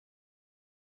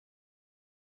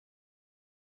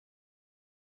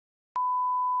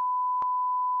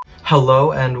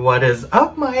Hello and what is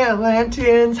up, my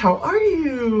Atlanteans? How are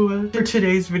you? For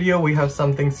today's video, we have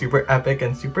something super epic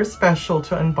and super special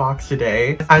to unbox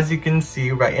today. As you can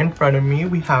see right in front of me,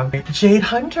 we have Jade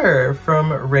Hunter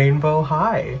from Rainbow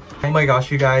High. Oh my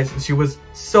gosh, you guys, she was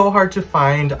so hard to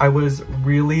find. I was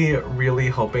really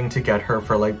hoping to get her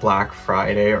for like Black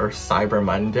Friday or Cyber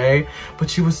Monday, but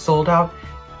she was sold out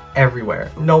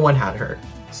everywhere. No one had her.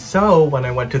 So when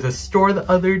I went to the store the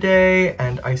other day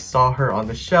and I saw her on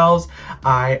the shelves,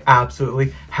 I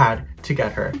absolutely had to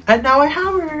get her. And now I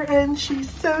have her and she's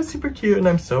so super cute and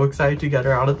I'm so excited to get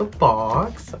her out of the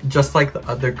box. Just like the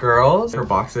other girls, her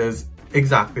box is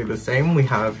exactly the same. We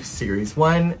have Series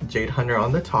 1, Jade Hunter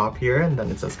on the top here, and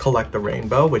then it says Collect the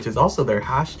Rainbow, which is also their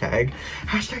hashtag.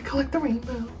 Hashtag Collect the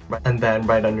Rainbow. And then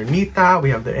right underneath that, we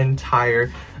have the entire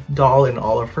doll in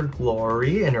all of her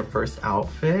glory in her first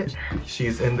outfit.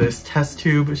 She's in this test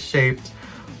tube shaped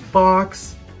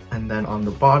box, and then on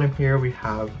the bottom here we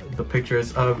have the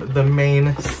pictures of the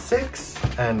main 6,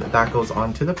 and that goes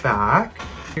onto the back.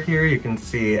 Here you can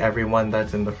see everyone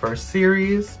that's in the first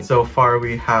series. So far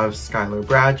we have Skylar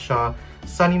Bradshaw,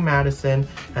 Sunny Madison,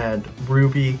 and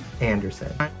Ruby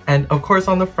Anderson. And of course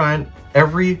on the front,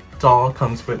 every doll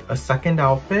comes with a second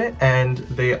outfit and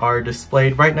they are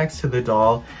displayed right next to the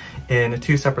doll in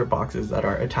 2 separate boxes that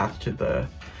are attached to the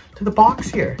box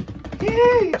here.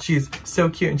 Yay! She's so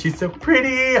cute and she's so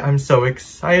pretty. I'm so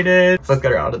excited. So let's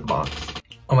get her out of the box.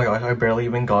 Oh my gosh, I barely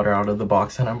even got her out of the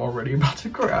box and I'm already about to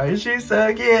cry. She's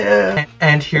so cute.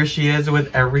 And here she is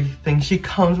with everything she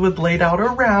comes with laid out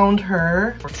around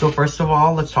her. So first of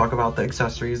all, let's talk about the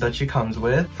accessories that she comes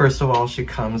with. First of all, she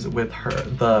comes with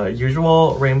the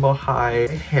usual Rainbow High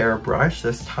hairbrush.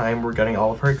 This time we're getting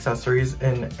all of her accessories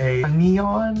in a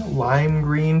neon lime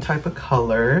green type of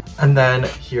color. And then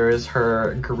here is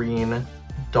her green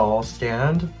doll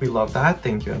stand. We love that.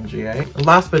 Thank you, MGA.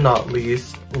 Last but not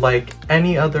least, like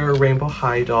any other Rainbow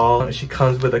High doll, she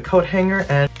comes with a coat hanger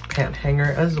and pant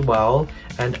hanger as well.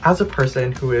 And as a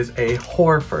person who is a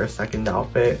whore for a second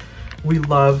outfit, we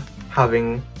love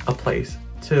having a place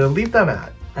to leave them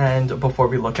at. And before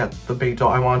we look at the big doll,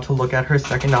 I want to look at her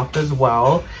second outfit as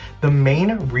well. The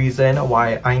main reason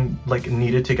why I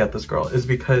needed to get this girl is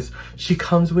because she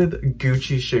comes with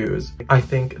Gucci shoes. I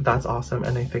think that's awesome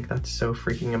and I think that's so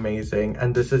freaking amazing.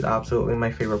 And this is absolutely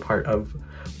my favorite part of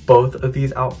both of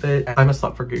these outfits. I'm a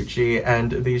slut for Gucci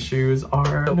and these shoes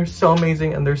they're so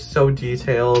amazing and they're so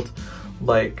detailed.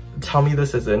 Like, tell me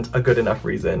this isn't a good enough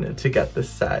reason to get this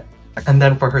set. And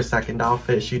then for her second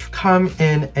outfit, she'd come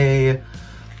in a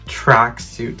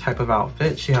tracksuit type of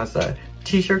outfit. She has a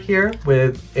t-shirt here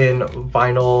in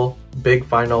vinyl, big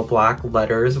vinyl black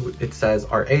letters. It says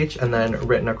RH, and then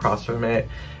written across from it,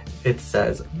 it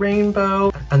says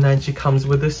Rainbow. And then she comes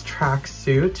with this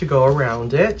tracksuit to go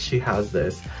around it. She has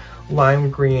this lime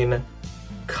green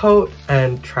coat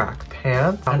and track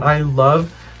pants. And I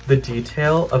love the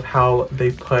detail of how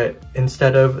they put,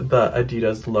 instead of the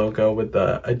Adidas logo with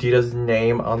the Adidas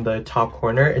name on the top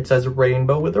corner, it says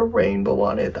Rainbow with a rainbow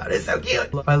on it. That is so cute.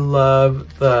 I love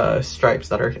the stripes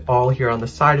that are all here on the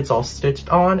side. It's all stitched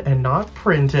on and not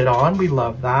printed on. We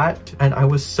love that. And I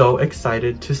was so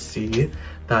excited to see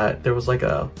that there was like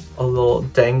a little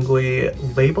dangly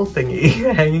label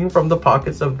thingy hanging from the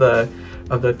pockets of the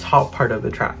top part of the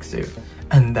tracksuit.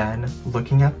 And then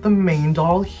looking at the main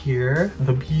doll here,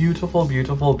 the beautiful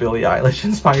Billie Eilish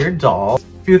inspired doll.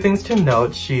 A few things to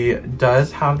note, she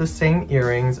does have the same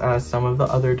earrings as some of the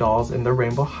other dolls in the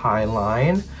Rainbow High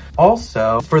line.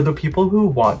 Also, for the people who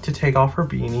want to take off her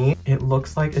beanie, it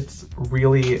looks like it's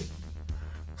really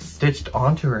stitched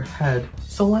onto her head.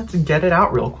 So let's get it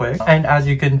out real quick. And as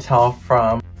you can tell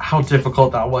from how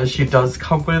difficult that was, she does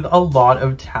come with a lot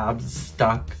of tabs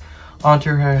stuck onto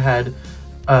her head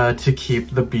to keep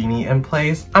the beanie in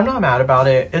place. I'm not mad about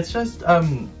it. It's just,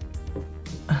 that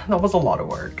was a lot of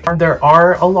work. There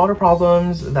are a lot of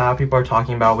problems that people are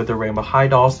talking about with the Rainbow High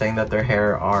dolls, saying that their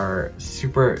hair are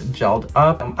super gelled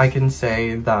up. I can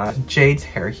say that Jade's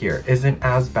hair here isn't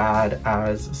as bad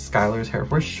as Skylar's hair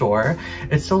for sure.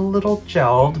 It's a little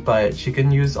gelled, but she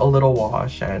can use a little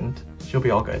wash and she'll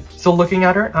be all good. So looking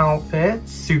at her outfit,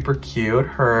 super cute.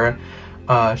 Her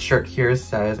shirt here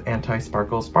says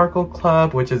Anti-Sparkle Sparkle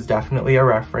Club, which is definitely a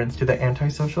reference to the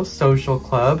Antisocial Social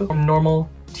Club. Normal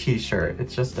t-shirt,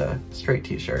 it's just a straight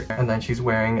t-shirt. And then she's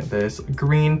wearing this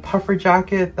green puffer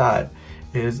jacket that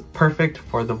is perfect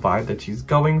for the vibe that she's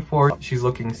going for. She's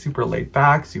looking super laid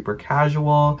back, super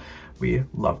casual. We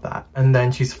love that. And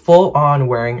then she's full on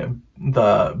wearing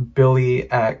the Billie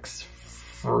X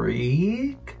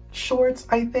Freak shorts,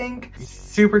 I think.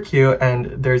 Super cute, and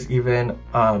there's even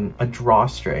a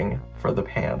drawstring for the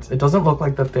pants. It doesn't look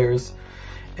like that there's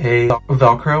a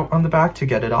Velcro on the back to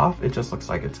get it off. It just looks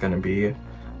like it's gonna be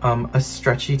a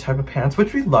stretchy type of pants,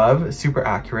 which we love, super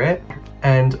accurate.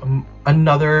 And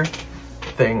another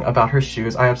thing about her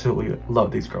shoes, I absolutely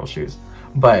love these girl shoes,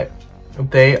 but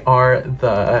they are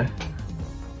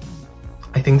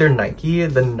I think they're the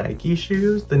Nike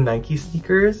shoes, the Nike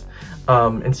sneakers.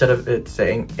 Instead of it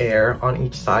saying Air on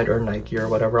each side or Nike or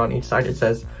whatever on each side, it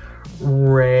says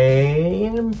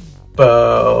Rainbow.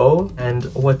 And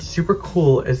what's super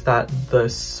cool is that the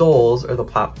soles, or the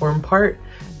platform part,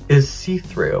 is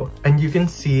see-through, and you can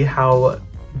see how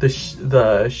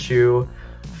the shoe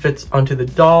fits onto the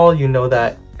doll. You know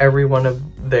that every one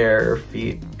of their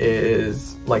feet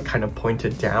is like kind of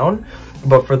pointed down,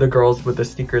 but for the girls with the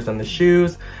sneakers and the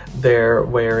shoes, they're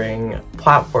wearing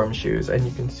platform shoes, and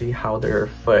you can see how their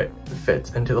foot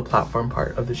fits into the platform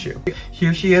part of the shoe.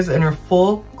 Here she is in her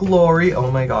full glory. Oh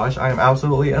my gosh, I am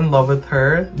absolutely in love with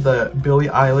her. The Billie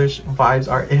Eilish vibes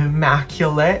are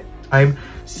immaculate. I'm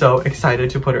so excited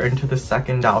to put her into the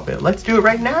second outfit. Let's do it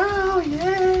right now,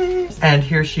 yay! And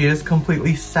here she is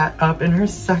completely set up in her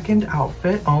second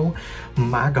outfit. Oh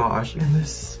my gosh, in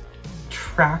this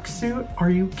tracksuit, are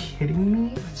you kidding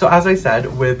me? So as I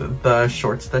said, with the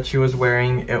shorts that she was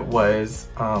wearing, it was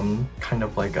kind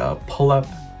of like a pull-up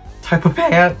type of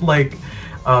pant. Like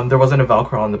there wasn't a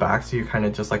Velcro on the back, so you kind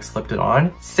of just like slipped it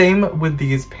on. Same with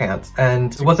these pants,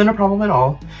 and it wasn't a problem at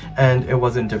all, and it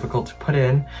wasn't difficult to put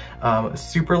in.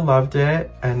 Super loved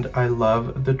it, and I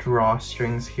love the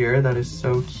drawstrings here. That is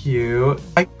so cute.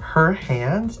 Like her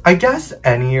hands, I guess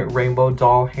any rainbow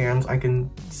doll hands I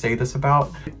can say this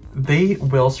about, they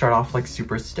will start off like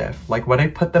super stiff. Like when I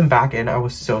put them back in, I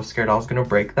was so scared I was gonna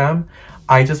break them.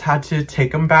 I just had to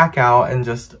take them back out and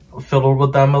just fiddle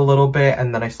with them a little bit,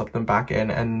 and then I slipped them back in,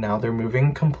 and now they're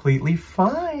moving completely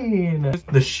fine.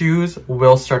 The shoes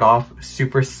will start off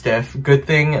super stiff. Good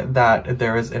thing that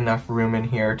there is enough room in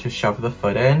here to shove the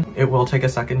foot in. It will take a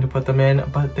second to put them in,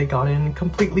 but they got in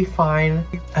completely fine.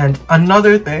 And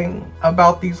another thing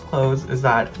about these clothes is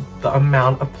that the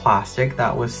amount of plastic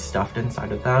that was stuffed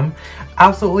inside of them,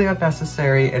 absolutely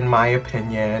unnecessary in my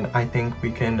opinion. I think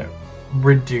we can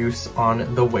reduce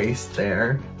on the waist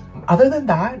there. Other than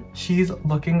that, she's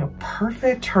looking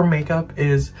perfect. Her makeup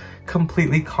is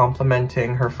completely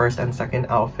complementing her first and second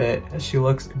outfit. She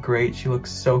looks great. She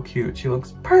looks so cute. She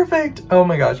looks perfect. Oh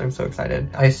my gosh, I'm so excited.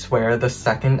 I swear the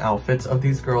second outfits of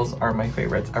these girls are my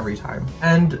favorites every time.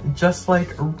 And just like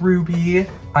Ruby,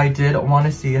 I did want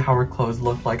to see how her clothes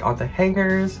looked like on the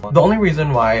hangers. The only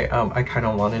reason why I kind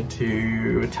of wanted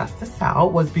to test this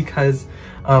out was because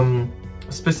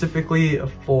specifically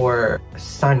for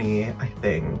Sunny, I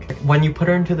think, when you put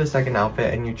her into the second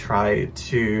outfit and you try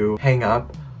to hang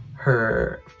up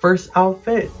her first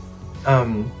outfit,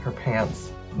 her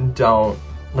pants don't,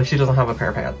 like, she doesn't have a pair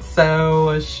of pants.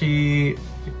 So she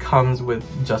comes with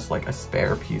just like a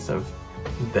spare piece of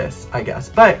this, I guess.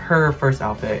 But her first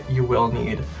outfit, you will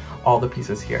need all the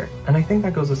pieces here. And I think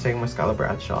that goes the same with Skylar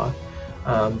Bradshaw.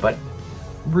 But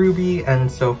Ruby and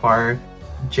so far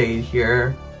Jade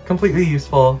here, completely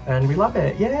useful, and we love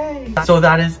it. Yay! So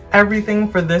that is everything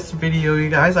for this video, you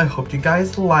guys. I hope you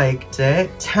guys liked it.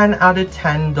 10 out of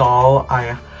 10 doll.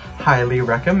 I highly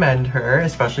recommend her,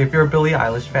 especially if you're a Billie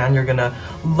Eilish fan. You're gonna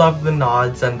love the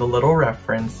nods and the little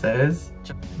references.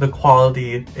 The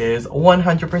quality is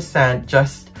 100%.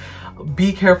 Just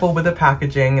be careful with the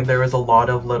packaging. There is a lot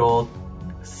of little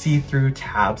see-through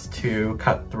tabs to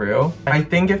cut through. I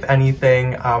think if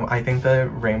anything, I think the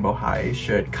Rainbow High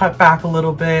should cut back a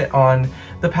little bit on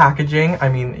the packaging. I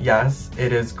mean, yes,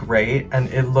 it is great and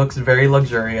it looks very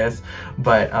luxurious,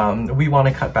 but we want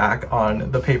to cut back on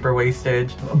the paper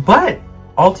wastage. But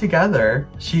altogether,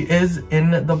 she is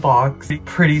in the box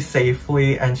pretty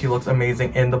safely, and she looks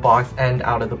amazing in the box and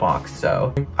out of the box.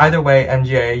 So either way,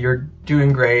 MGA, you're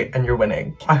doing great and you're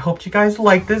winning. I hope you guys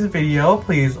like this video.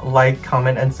 Please like,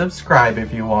 comment, and subscribe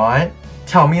if you want.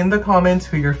 Tell me in the comments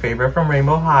who your favorite from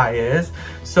Rainbow High is.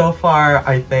 So far,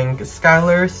 I think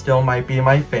Skylar still might be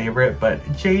my favorite, but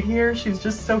Jade here, she's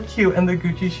just so cute, and the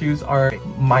Gucci shoes are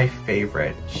my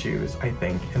favorite shoes, I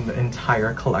think, in the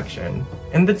entire collection.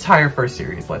 In the entire first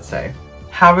series, let's say.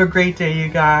 Have a great day, you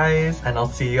guys, and I'll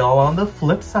see y'all on the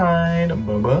flip side.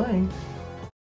 Bye-bye.